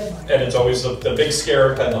headline. And it's always the big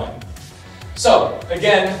scare headline. So,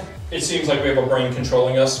 again, it seems like we have a brain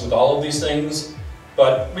controlling us with all of these things,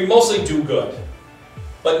 but we mostly do good.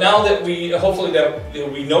 But now that hopefully that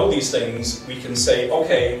we know these things, we can say,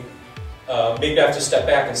 okay, maybe I have to step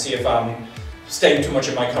back and see if I'm staying too much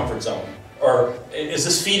in my comfort zone. Or is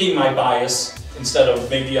this feeding my bias instead of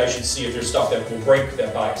maybe I should see if there's stuff that will break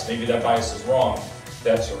that bias. Maybe that bias is wrong,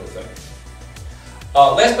 that sort of thing.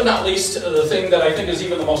 Last but not least, the thing that I think is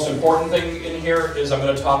even the most important thing in here is I'm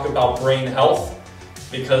going to talk about brain health.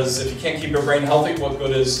 Because if you can't keep your brain healthy, what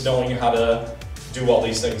good is knowing how to do all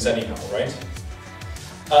these things anyhow, right?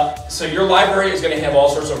 So your library is going to have all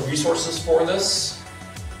sorts of resources for this.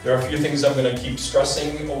 There are a few things I'm going to keep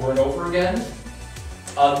stressing over and over again.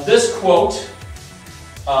 This quote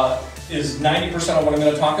is 90% of what I'm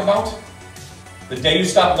going to talk about. The day you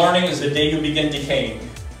stop learning is the day you begin decaying.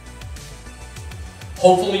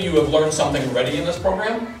 Hopefully you have learned something already in this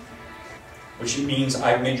program, which means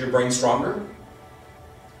I've made your brain stronger.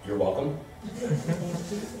 You're welcome.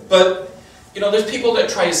 But, you know, there's people that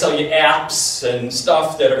try to sell you apps and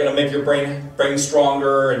stuff that are going to make your brain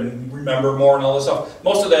stronger and remember more and all this stuff.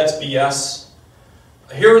 Most of that's BS.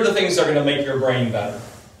 Here are the things that are going to make your brain better.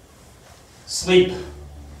 Sleep.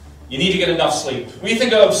 You need to get enough sleep. We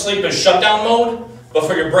think of sleep as shutdown mode, but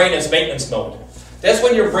for your brain it's maintenance mode. That's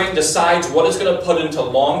when your brain decides what it's going to put into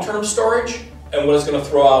long-term storage and what it's going to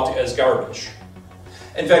throw out as garbage.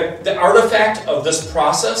 In fact, the artifact of this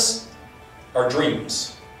process are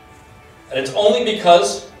dreams. And it's only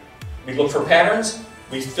because we look for patterns,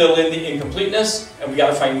 we fill in the incompleteness, and we got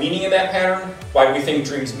to find meaning in that pattern, why we think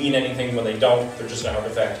dreams mean anything when they don't. They're just an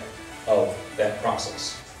artifact of that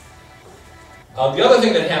process. The other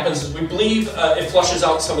thing that happens is we believe it flushes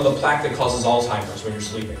out some of the plaque that causes Alzheimer's when you're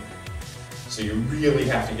sleeping. So you really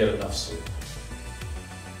have to get enough sleep.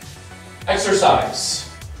 Exercise.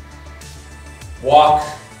 Walk.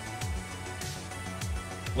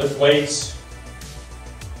 Lift weights.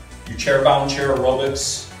 Do chair-bound chair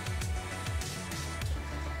aerobics.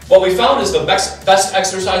 What we found is the best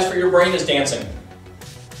exercise for your brain is dancing.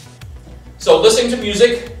 So listening to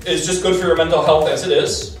music is just good for your mental health as it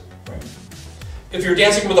is. If you're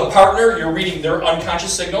dancing with a partner, you're reading their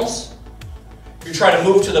unconscious signals. You're trying to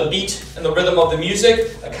move to the beat and the rhythm of the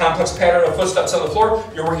music, a complex pattern of footsteps on the floor.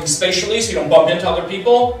 You're working spatially so you don't bump into other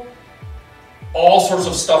people. All sorts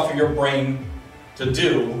of stuff for your brain to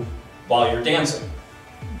do while you're dancing.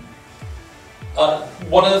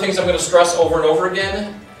 One of the things I'm going to stress over and over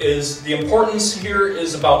again is the importance here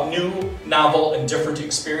is about new, novel, and different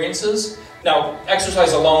experiences. Now,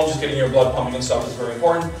 exercise alone, just getting your blood pumping and stuff is very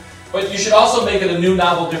important. But you should also make it a new,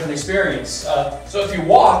 novel, different experience. So if you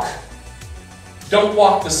walk, don't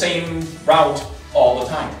walk the same route all the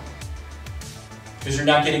time, because you're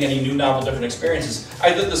not getting any new, novel, different experiences.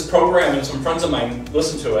 I did this program and some friends of mine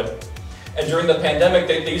listened to it, and during the pandemic,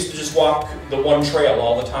 they used to just walk the one trail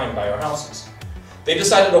all the time by our houses. They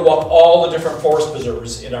decided to walk all the different forest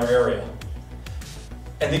preserves in our area.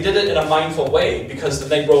 And they did it in a mindful way, because then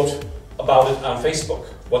they wrote about it on Facebook,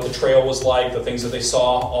 what the trail was like, the things that they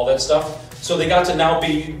saw, all that stuff. So they got to now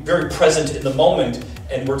be very present in the moment,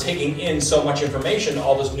 and we're taking in so much information,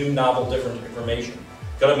 all this new, novel, different information.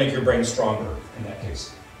 Got to make your brain stronger in that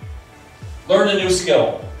case. Learn a new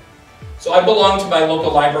skill. So I belong to my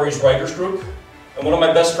local library's writers group, and one of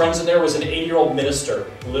my best friends in there was an 80-year-old minister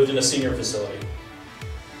who lived in a senior facility.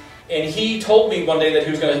 And he told me one day that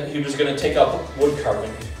he was going to take up wood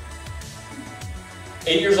carving.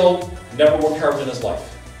 8 years old, never wood carved in his life.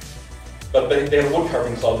 But they had a wood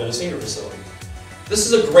carving club at a senior facility. This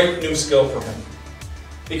is a great new skill for him,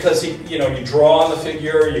 because you draw on the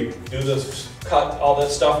figure, you do the cut, all that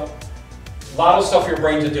stuff. A lot of stuff for your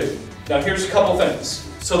brain to do. Now here's a couple things.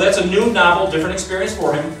 So that's a new, novel, different experience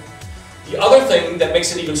for him. The other thing that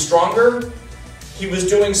makes it even stronger, he was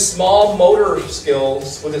doing small motor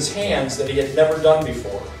skills with his hands that he had never done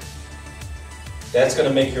before. That's going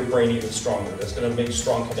to make your brain even stronger. That's going to make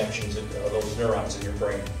strong connections in those neurons in your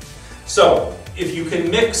brain. So, if you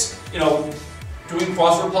can mix, doing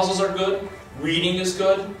crossword puzzles are good, reading is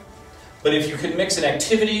good, but if you can mix an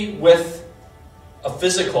activity with a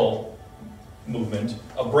physical movement,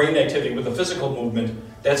 a brain activity with a physical movement,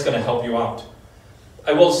 that's going to help you out.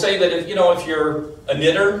 I will say that if you're a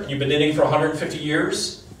knitter, you've been knitting for 150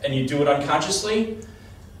 years, and you do it unconsciously,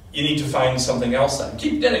 you need to find something else then.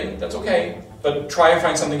 Keep knitting, that's okay, but try and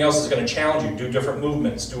find something else that's going to challenge you. Do different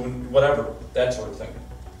movements, do whatever, that sort of thing.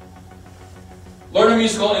 Learn a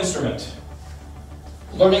musical instrument.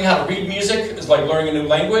 Learning how to read music is like learning a new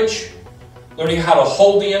language. Learning how to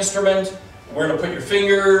hold the instrument, where to put your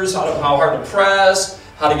fingers, how hard to press,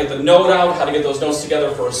 how to get the note out, how to get those notes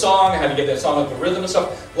together for a song, how to get that song with the rhythm and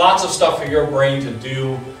stuff. Lots of stuff for your brain to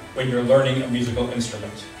do when you're learning a musical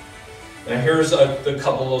instrument. Now here's a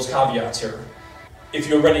couple of those caveats here. If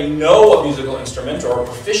you already know a musical instrument or are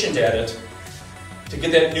proficient at it, to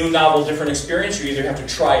get that new, novel, different experience, you either have to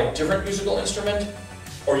try a different musical instrument,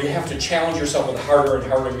 or you have to challenge yourself with harder and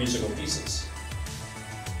harder musical pieces.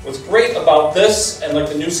 What's great about this, and like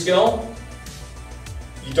the new skill,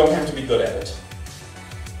 you don't have to be good at it.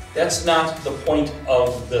 That's not the point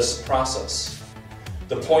of this process.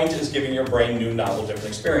 The point is giving your brain new, novel, different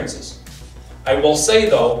experiences. I will say,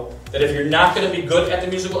 though, that if you're not going to be good at the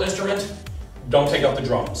musical instrument, don't take up the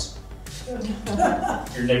drums.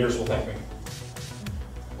 Your neighbors will thank me.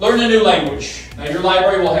 Learn a new language. Now your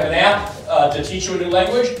library will have an app to teach you a new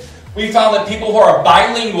language. We found that people who are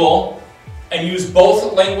bilingual and use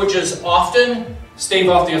both languages often stave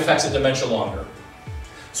off the effects of dementia longer.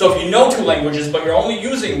 So if you know two languages but you're only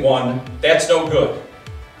using one, that's no good.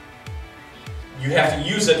 You have to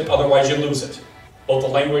use it, otherwise you lose it. Both the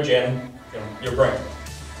language and your brain.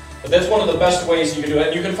 But that's one of the best ways you can do it.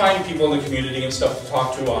 And you can find people in the community and stuff to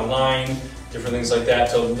talk to online, different things like that,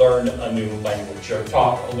 to learn a new language or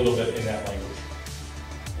talk a little bit in that language.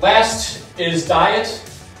 Last is diet.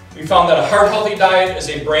 We found that a heart-healthy diet is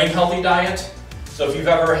a brain-healthy diet. So if you've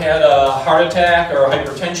ever had a heart attack or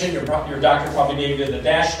hypertension, your doctor probably gave you the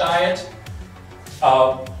DASH diet.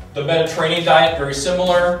 The Mediterranean diet, very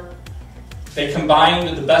similar. They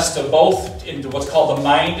combined the best of both into what's called the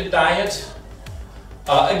MIND diet.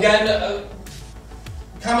 Again,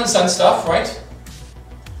 common sense stuff, right?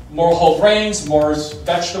 More whole grains, more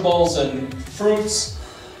vegetables and fruits,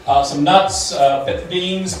 some nuts,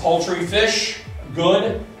 beans, poultry, fish,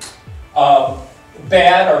 good.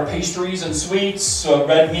 Bad are pastries and sweets,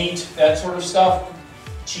 red meat, that sort of stuff,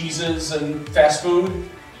 cheeses and fast food.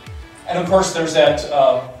 And of course there's that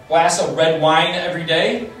glass of red wine every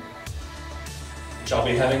day, which I'll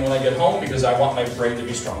be having when I get home because I want my brain to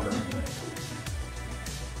be stronger.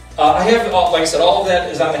 I have, like I said, all of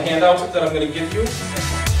that is on the handout that I'm going to give you.